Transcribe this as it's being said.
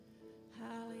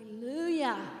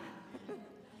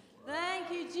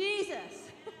Jesus.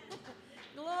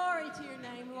 Glory to your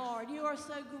name, Lord. You are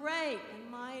so great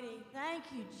and mighty. Thank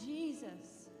you,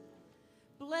 Jesus.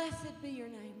 Blessed be your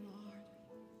name, Lord.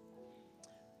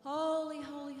 Holy,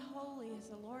 holy, holy is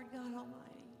the Lord God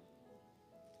Almighty.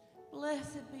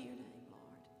 Blessed be your name, Lord.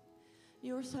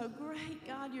 You are so great,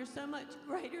 God. You're so much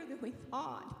greater than we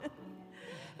thought.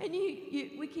 And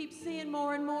we keep seeing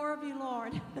more and more of you,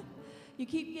 Lord. You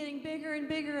keep getting bigger and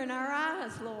bigger in our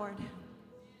eyes, Lord.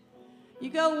 You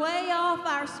go way off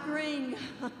our screen,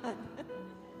 God.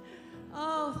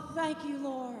 Oh, thank you,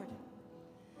 Lord.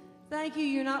 Thank you.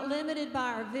 You're not limited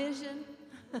by our vision.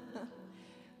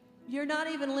 You're not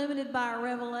even limited by our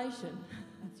revelation.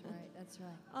 That's right. That's right.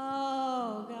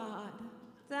 Oh, God.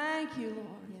 Thank you,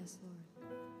 Lord. Yes, Lord.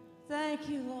 Thank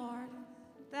you, Lord.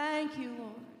 Thank you,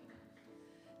 Lord.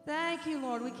 Thank you,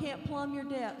 Lord. We can't plumb your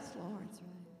depths, Lord. That's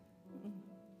right.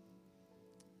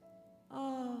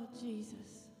 Oh,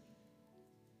 Jesus.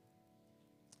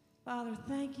 Father,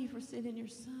 thank you for sending your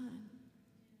Son.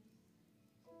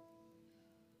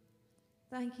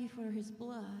 Thank you for his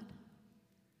blood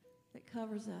that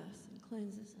covers us and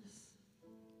cleanses us.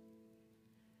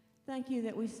 Thank you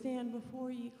that we stand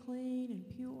before you clean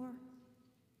and pure.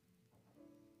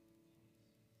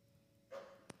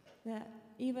 That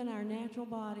even our natural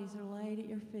bodies are laid at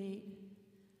your feet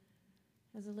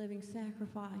as a living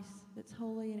sacrifice that's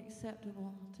holy and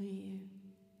acceptable to you.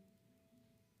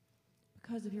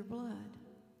 Because of your blood,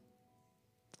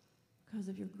 because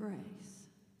of your grace,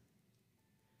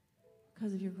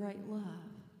 because of your great love.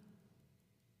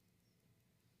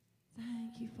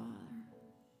 Thank you, Father.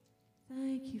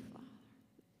 Thank you, Father.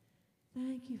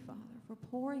 Thank you, Father, for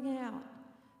pouring out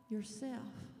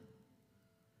yourself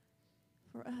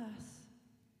for us.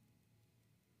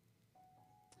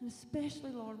 And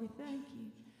especially, Lord, we thank you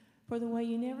for the way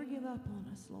you never give up on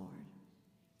us, Lord.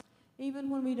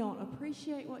 Even when we don't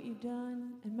appreciate what you've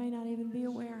done and may not even be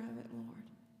aware of it, Lord.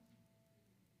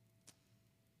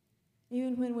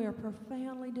 Even when we are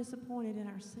profoundly disappointed in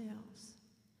ourselves,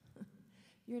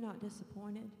 you're not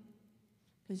disappointed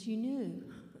because you knew.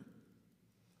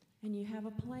 And you have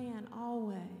a plan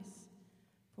always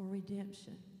for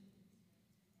redemption.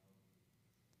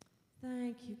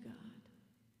 Thank you, God.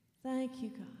 Thank you,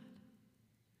 God.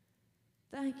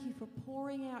 Thank you for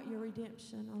pouring out your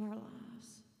redemption on our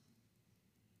lives.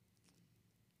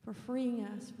 For freeing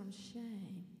us from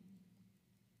shame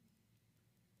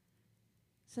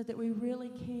so that we really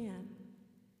can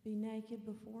be naked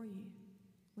before you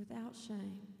without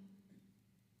shame.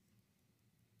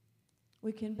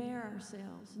 We can bear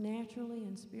ourselves naturally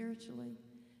and spiritually,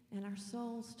 and our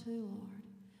souls too, Lord.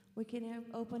 We can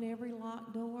open every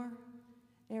locked door,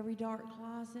 every dark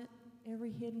closet,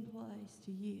 every hidden place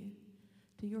to you,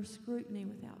 to your scrutiny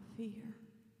without fear.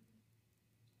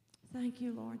 Thank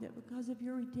you, Lord, that because of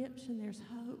your redemption, there's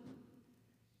hope.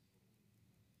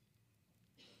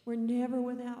 We're never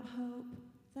without hope.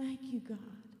 Thank you, God.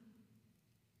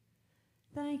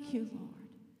 Thank you, Lord,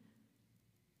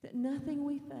 that nothing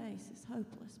we face is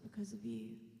hopeless because of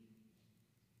you.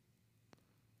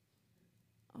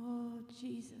 Oh,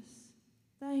 Jesus,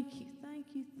 thank you, thank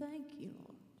you, thank you,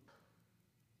 Lord.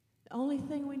 The only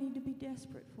thing we need to be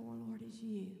desperate for, Lord, is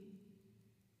you.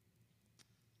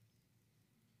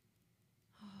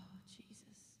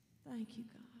 Thank you,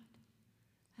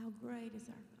 God. How great is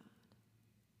our God.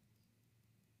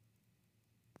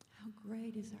 How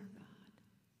great is our God.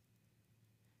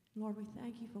 Lord, we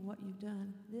thank you for what you've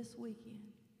done this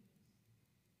weekend.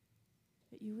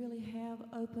 That you really have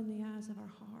opened the eyes of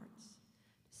our hearts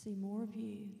to see more of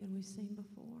you than we've seen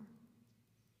before.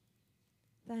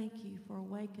 Thank you for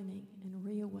awakening and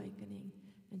reawakening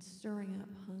and stirring up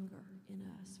hunger in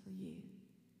us for you.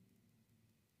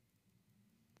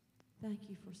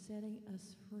 Thank you for setting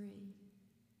us free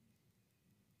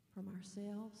from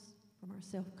ourselves, from our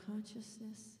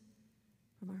self-consciousness,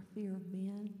 from our fear of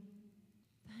men.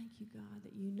 Thank you, God,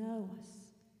 that you know us.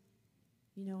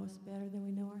 You know us better than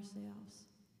we know ourselves.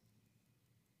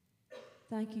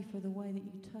 Thank you for the way that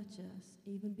you touch us,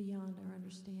 even beyond our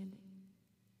understanding.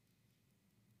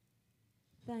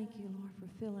 Thank you, Lord, for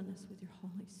filling us with your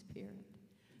Holy Spirit,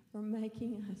 for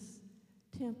making us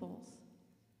temples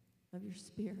of your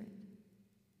Spirit.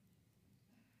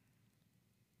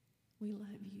 We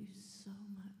love you so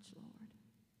much, Lord.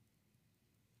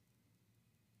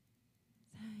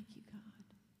 Thank you, God.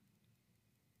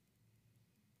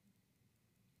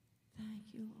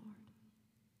 Thank you, Lord.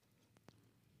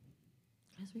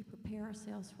 As we prepare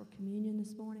ourselves for communion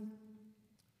this morning,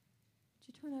 would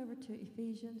you turn over to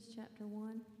Ephesians chapter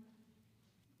 1?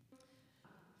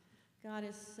 God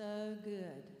is so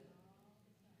good.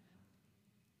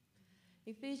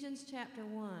 Ephesians chapter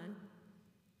 1. I'm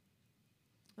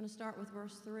going to start with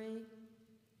verse 3.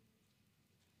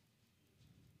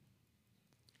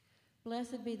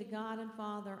 Blessed be the God and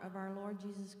Father of our Lord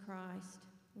Jesus Christ.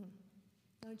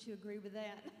 Don't you agree with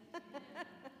that?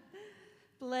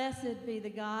 Blessed be the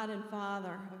God and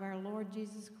Father of our Lord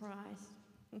Jesus Christ,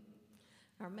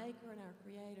 our Maker and our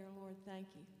Creator. Lord, thank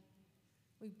you.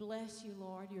 We bless you,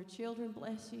 Lord. Your children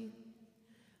bless you.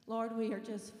 Lord, we are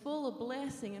just full of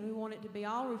blessing, and we want it to be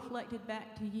all reflected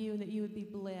back to you, and that you would be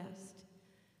blessed.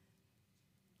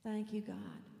 Thank you,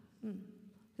 God,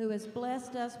 who has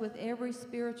blessed us with every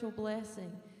spiritual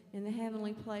blessing in the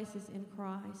heavenly places in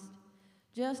Christ,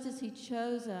 just as he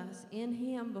chose us in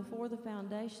him before the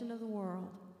foundation of the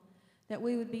world, that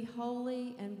we would be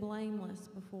holy and blameless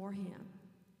before him.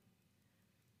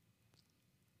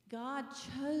 God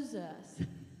chose us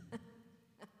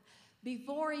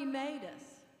before he made us,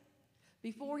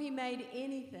 before he made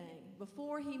anything,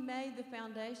 before he made the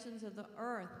foundations of the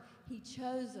earth. He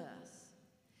chose us.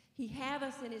 He had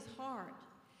us in his heart.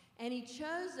 And he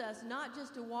chose us not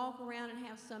just to walk around and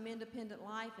have some independent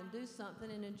life and do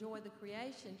something and enjoy the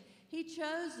creation. He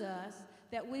chose us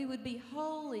that we would be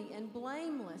holy and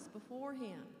blameless before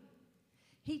him.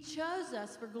 He chose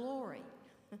us for glory.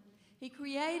 He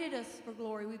created us for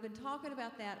glory. We've been talking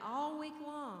about that all week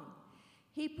long.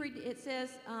 It says,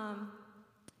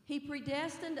 he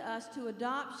predestined us to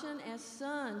adoption as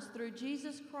sons through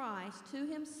Jesus Christ to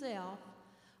himself,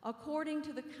 according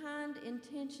to the kind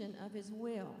intention of his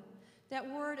will. That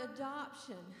word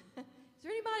adoption. Is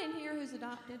there anybody in here who's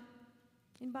adopted?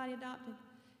 Anybody adopted?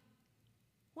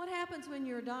 What happens when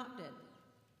you're adopted?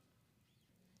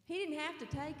 He didn't have to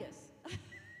take us.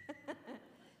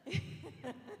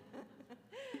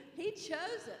 He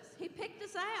chose us. He picked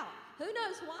us out. Who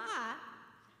knows why?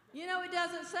 You know, it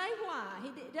doesn't say why.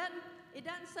 It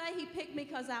doesn't say he picked me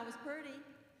because I was pretty.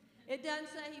 It doesn't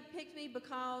say he picked me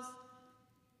because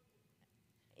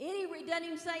it doesn't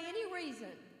even say any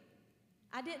reason.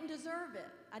 I didn't deserve it.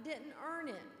 I didn't earn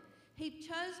it. He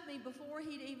chose me before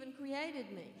he'd even created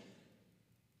me.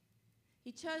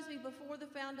 He chose me before the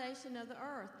foundation of the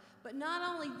earth. But not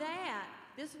only that,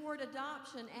 this word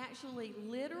adoption actually,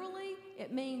 literally,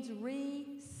 it means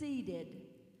reseeded,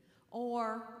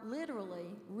 or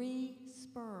literally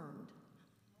re-spermed.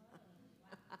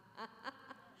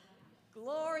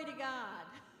 Glory to God.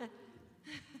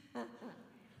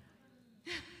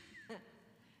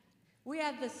 We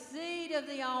have the seed of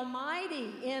the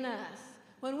Almighty in us.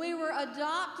 When we were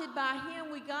adopted by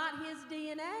him, we got his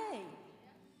DNA.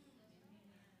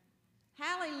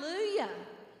 Hallelujah.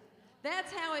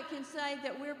 That's how it can say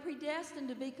that we're predestined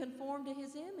to be conformed to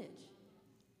his image.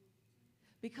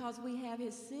 Because we have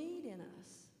his seed in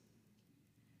us.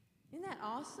 Isn't that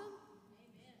awesome?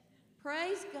 Amen.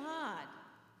 Praise God.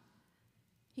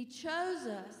 He chose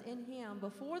us in him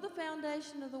before the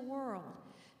foundation of the world,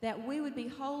 that we would be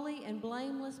holy and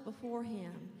blameless before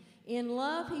him. In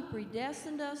love, he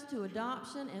predestined us to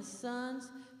adoption as sons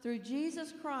through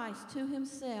Jesus Christ to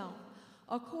himself,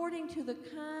 according to the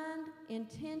kind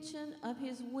intention of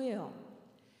his will.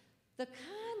 The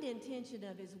kind intention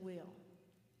of his will.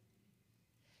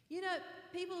 You know,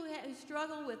 people who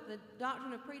struggle with the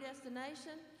doctrine of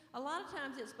predestination, a lot of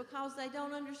times it's because they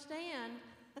don't understand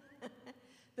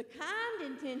the kind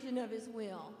intention of his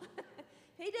will.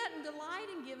 He doesn't delight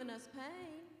in giving us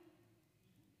pain.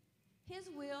 His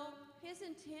will, his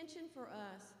intention for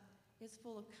us is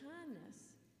full of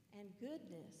kindness and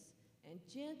goodness and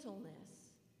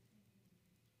gentleness,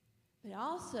 but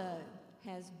also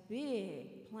has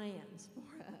big plans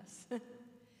for us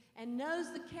and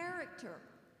knows the character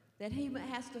that he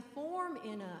has to form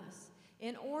in us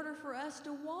in order for us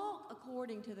to walk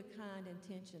according to the kind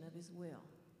intention of his will.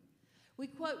 We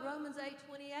quote Romans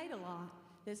 8:28 a lot,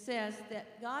 that says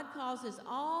that God causes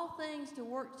all things to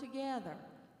work together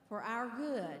for our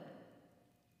good,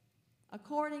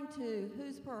 according to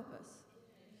whose purpose?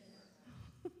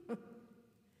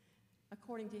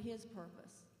 According to his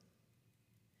purpose.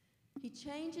 He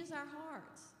changes our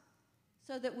hearts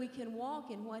so that we can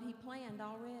walk in what he planned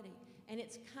already. And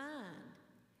it's kind,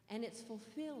 and it's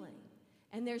fulfilling.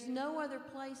 And there's no other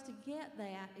place to get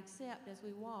that except as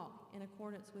we walk in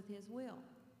accordance with his will.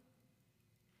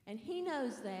 And he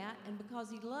knows that, and because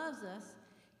he loves us,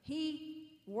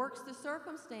 he works the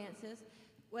circumstances.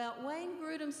 Well, Wayne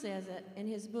Grudem says it in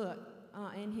his book,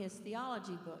 in his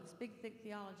theology books, big, thick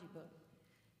theology book,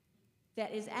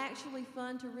 that is actually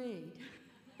fun to read.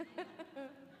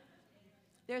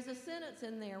 There's a sentence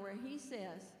in there where he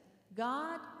says,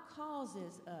 God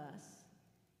causes us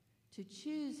to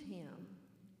choose him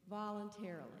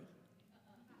voluntarily.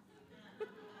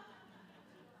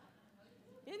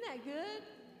 that good?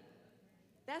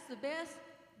 That's the best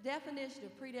definition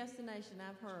of predestination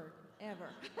I've heard ever.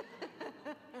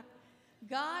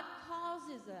 God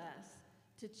causes us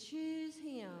to choose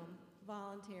Him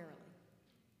voluntarily.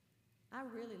 I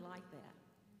really like that.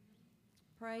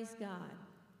 Praise God.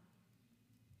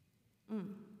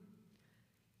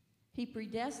 He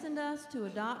predestined us to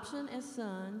adoption as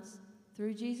sons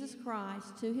through Jesus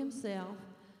Christ to Himself,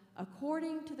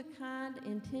 according to the kind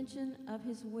intention of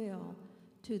His will,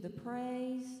 to the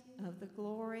praise of the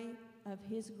glory of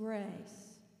His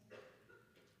grace,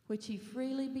 which He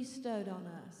freely bestowed on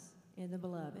us in the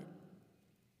Beloved.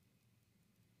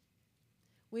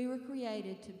 We were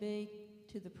created to be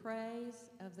to the praise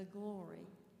of the glory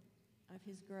of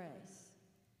His grace.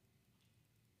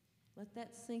 Let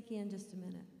that sink in just a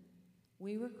minute.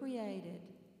 We were created,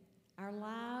 our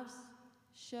lives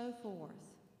show forth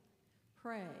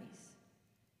praise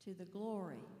to the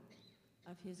glory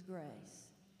of His grace.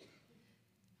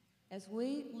 As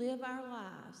we live our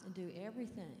lives and do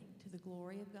everything to the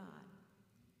glory of God,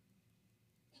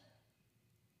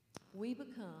 we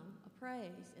become a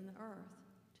praise in the earth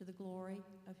to the glory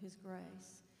of His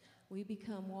grace. We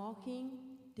become walking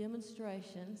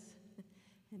demonstrations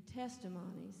and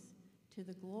testimonies to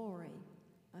the glory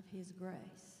of His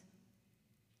grace.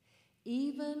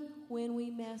 Even when we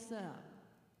mess up,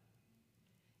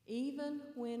 even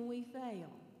when we fail,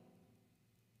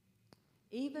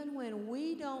 even when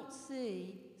we don't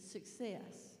see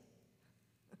success,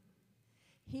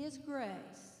 His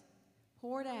grace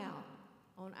poured out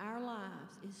on our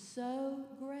lives is so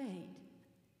great.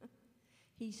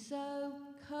 He so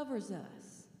covers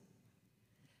us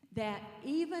that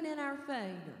even in our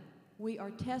failure, we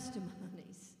are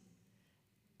testimonies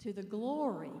to the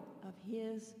glory of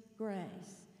His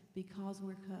grace because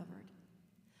we're covered.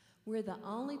 We're the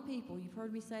only people, you've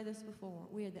heard me say this before,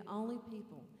 we are the only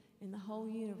people in the whole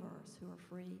universe who are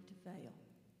free to fail.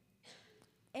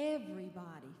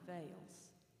 Everybody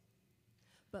fails.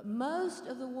 But most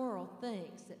of the world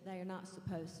thinks that they are not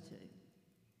supposed to.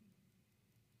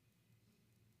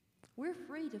 We're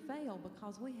free to fail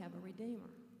because we have a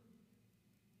Redeemer.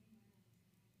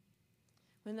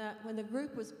 When the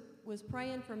group was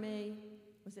praying for me,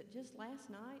 was it just last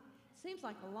night? It seems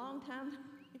like a long time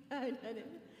ago, doesn't it?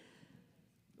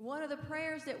 One of the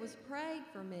prayers that was prayed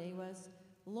for me was,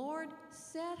 Lord,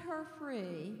 set her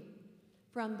free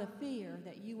from the fear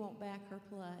that you won't back her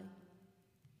play.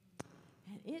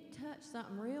 And it touched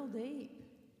something real deep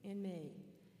in me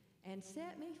and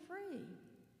set me free.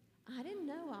 I didn't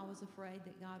know I was afraid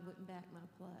that God wouldn't back my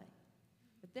play.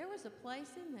 But there was a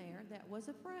place in there that was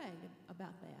afraid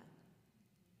about that.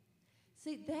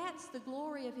 See, that's the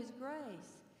glory of His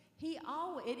grace.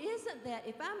 It isn't that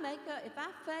if I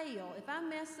fail, if I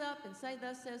mess up and say,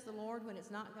 thus says the Lord, when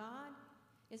it's not God,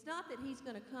 it's not that He's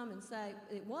going to come and say,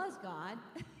 it was God.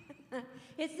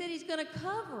 It's that He's going to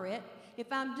cover it.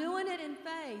 If I'm doing it in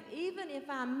faith, even if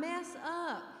I mess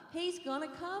up, He's going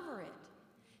to cover it.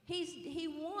 He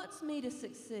wants me to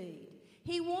succeed.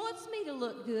 He wants me to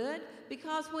look good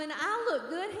because when I look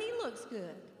good, He looks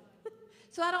good.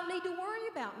 So I don't need to worry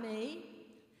about me.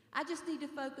 I just need to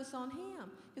focus on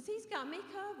Him because He's got me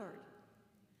covered.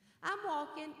 I'm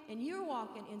walking and you're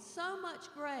walking in so much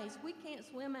grace, we can't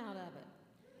swim out of it.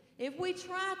 If we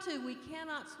try to, we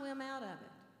cannot swim out of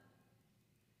it.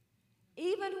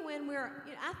 Even when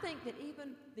I think that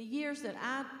even the years that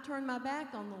I turned my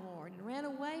back on the Lord and ran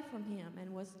away from Him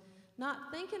and was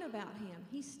not thinking about Him,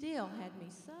 He still had me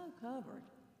so covered.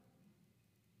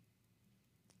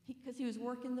 Because He was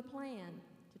working the plan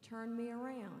to turn me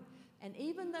around. And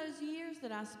even those years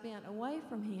that I spent away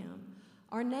from Him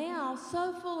are now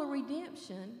so full of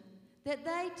redemption that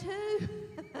they too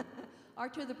are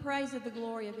to the praise of the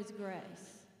glory of His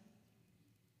grace.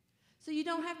 So you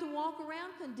don't have to walk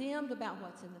around condemned about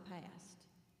what's in the past.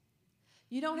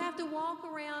 You don't have to walk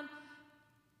around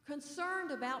concerned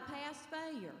about past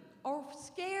failure or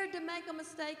scared to make a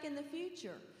mistake in the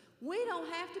future. We don't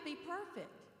have to be perfect.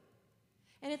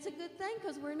 And it's a good thing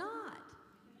because we're not.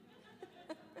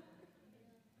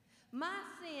 My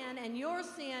sin and your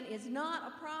sin is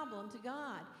not a problem to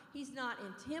God. He's not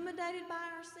intimidated by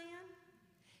our sin.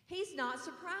 He's not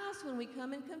surprised when we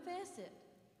come and confess it.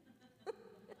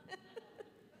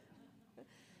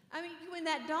 I mean, when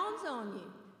that dawns on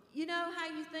you, you know how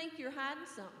you think you're hiding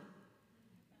something.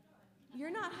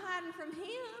 You're not hiding from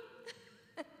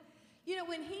Him. You know,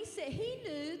 when He said, He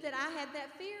knew that I had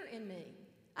that fear in me.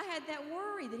 I had that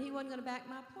worry that He wasn't going to back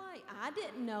my play. I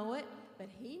didn't know it, but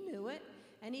He knew it.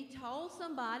 And He told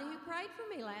somebody who prayed for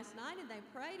me last night, and they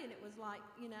prayed, and it was like,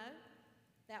 you know,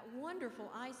 that wonderful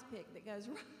ice pick that goes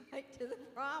right to the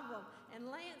problem and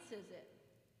lances it.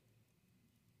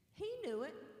 He knew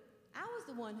it. I was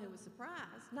the one who was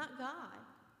surprised, not God.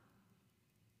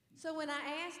 So when I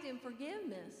asked him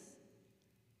forgiveness,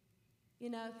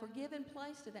 forgiven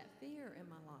place to that fear in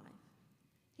my life,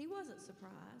 he wasn't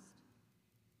surprised.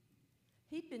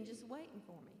 He'd been just waiting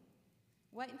for me,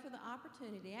 waiting for the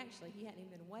opportunity. Actually, he hadn't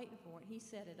even been waiting for it. He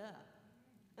set it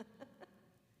up.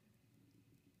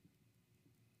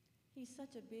 He's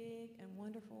such a big and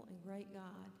wonderful and great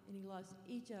God, and he loves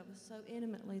each of us so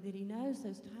intimately that he knows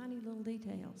those tiny little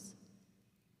details,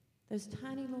 those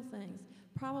tiny little things.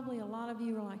 Probably a lot of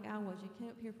you are like I was. You came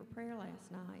up here for prayer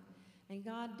last night, and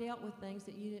God dealt with things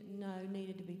that you didn't know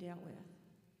needed to be dealt with.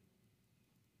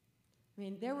 I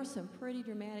mean, there were some pretty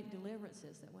dramatic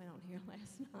deliverances that went on here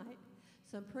last night,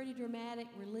 some pretty dramatic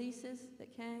releases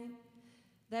that came.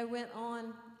 They went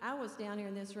on. I was down here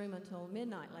in this room until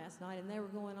midnight last night, and they were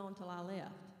going on till I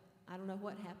left. I don't know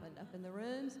what happened up in the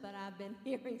rooms, but I've been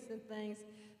hearing some things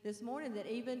this morning that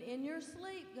even in your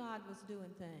sleep, God was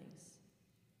doing things.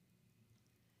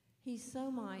 He's so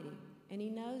mighty, and he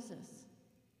knows us,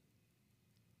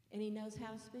 and he knows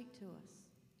how to speak to us.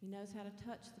 He knows how to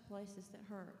touch the places that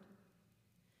hurt.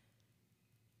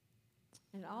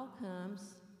 And it all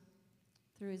comes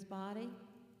through his body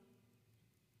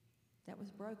that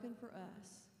was broken for us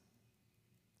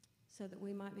so that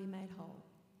we might be made whole.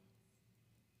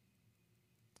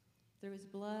 Through his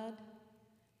blood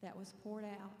that was poured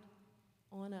out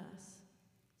on us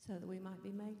so that we might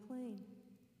be made clean.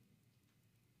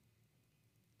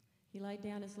 He laid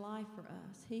down his life for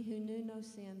us. He who knew no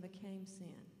sin became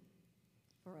sin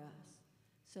for us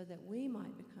so that we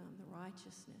might become the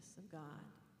righteousness of God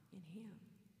in him.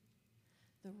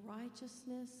 The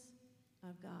righteousness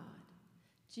of God.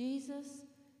 Jesus,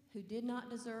 who did not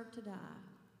deserve to die,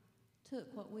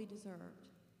 took what we deserved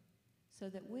so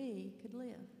that we could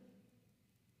live.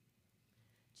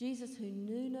 Jesus, who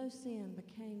knew no sin,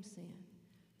 became sin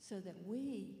so that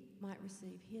we might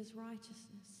receive his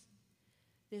righteousness.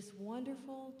 This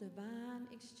wonderful divine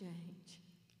exchange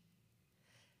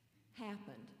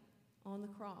happened on the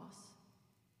cross.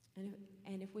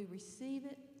 And if we receive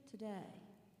it today,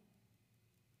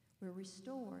 we're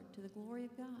restored to the glory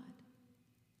of God.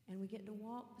 And we get to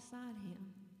walk beside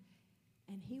him.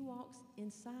 And he walks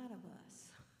inside of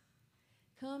us,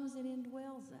 comes and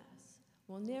indwells us,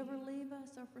 will never leave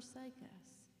us or forsake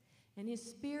us. And his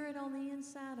spirit on the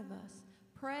inside of us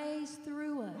prays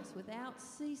through us without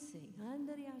ceasing.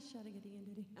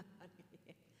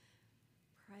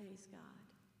 Praise God.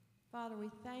 Father, we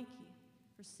thank you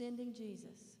for sending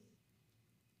Jesus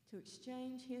to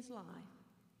exchange his life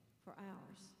for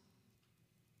ours.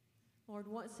 Lord,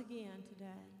 once again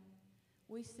today,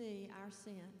 we see our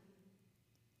sin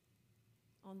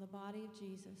on the body of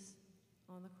Jesus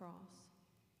on the cross.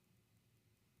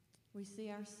 We see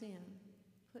our sin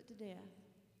put to death.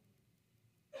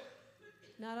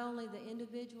 Not only the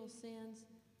individual sins,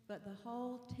 but the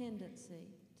whole tendency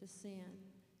to sin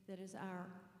that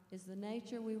is the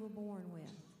nature we were born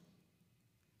with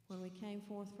when we came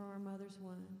forth from our mother's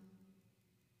womb.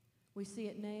 We see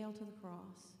it nailed to the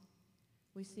cross.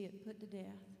 We see it put to death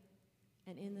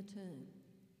and in the tomb.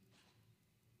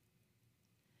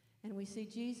 And we see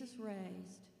Jesus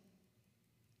raised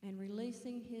and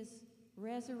releasing his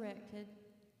resurrected,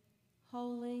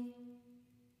 holy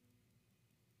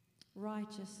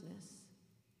righteousness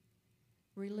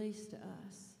released to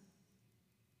us.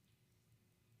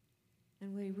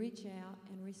 And we reach out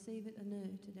and receive it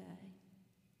anew today.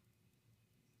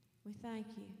 We thank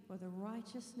you for the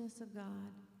righteousness of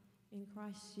God in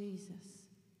Christ Jesus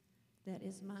that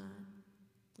is mine.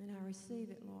 And I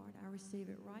receive it, Lord. I receive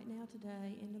it right now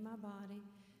today into my body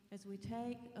as we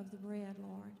take of the bread,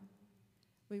 Lord.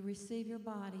 We receive your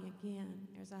body again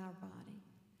as our body.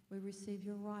 We receive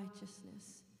your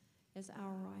righteousness as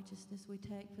our righteousness. We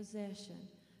take possession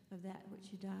of that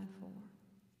which you died for.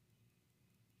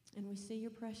 And we see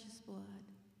your precious blood.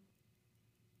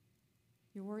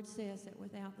 Your word says that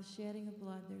without the shedding of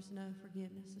blood, there's no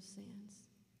forgiveness of sins.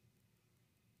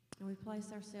 And we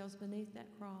place ourselves beneath that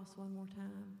cross one more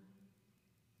time,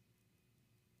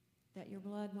 that your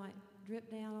blood might drip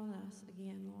down on us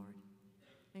again, Lord,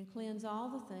 and cleanse all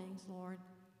the things, Lord,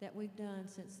 that we've done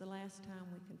since the last time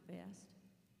we confessed.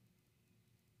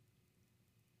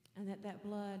 And that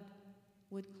blood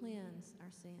would cleanse our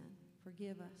sin,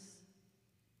 forgive us,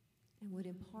 and would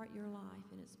impart your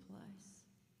life in its place,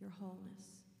 your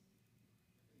wholeness,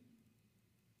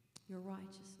 your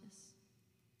righteousness.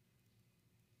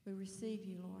 We receive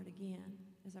you, Lord, again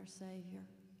as our Savior,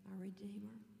 our Redeemer,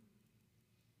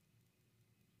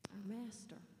 our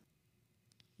Master.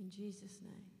 In Jesus'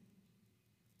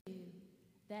 name.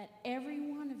 That every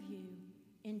one of you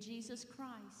in Jesus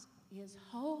Christ is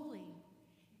holy.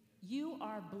 You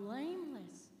are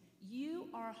blameless. You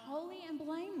are holy and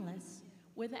blameless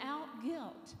without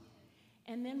guilt.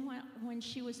 And then when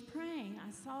she was praying,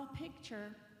 I saw a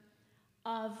picture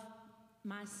of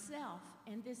myself,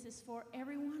 and this is for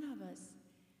every one of us,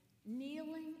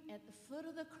 kneeling at the foot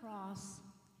of the cross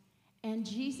and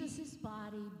Jesus'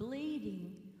 body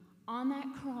bleeding on that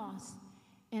cross.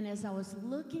 And as I was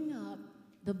looking up,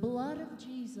 the blood of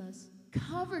Jesus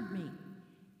covered me.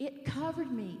 It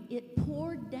covered me. It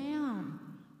poured down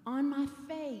on my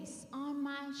face, on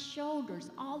my shoulders,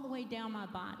 all the way down my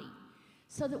body.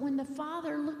 So that when the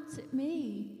Father looks at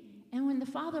me and when the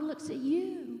Father looks at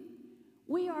you,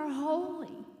 we are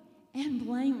holy and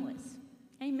blameless.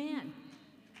 Amen.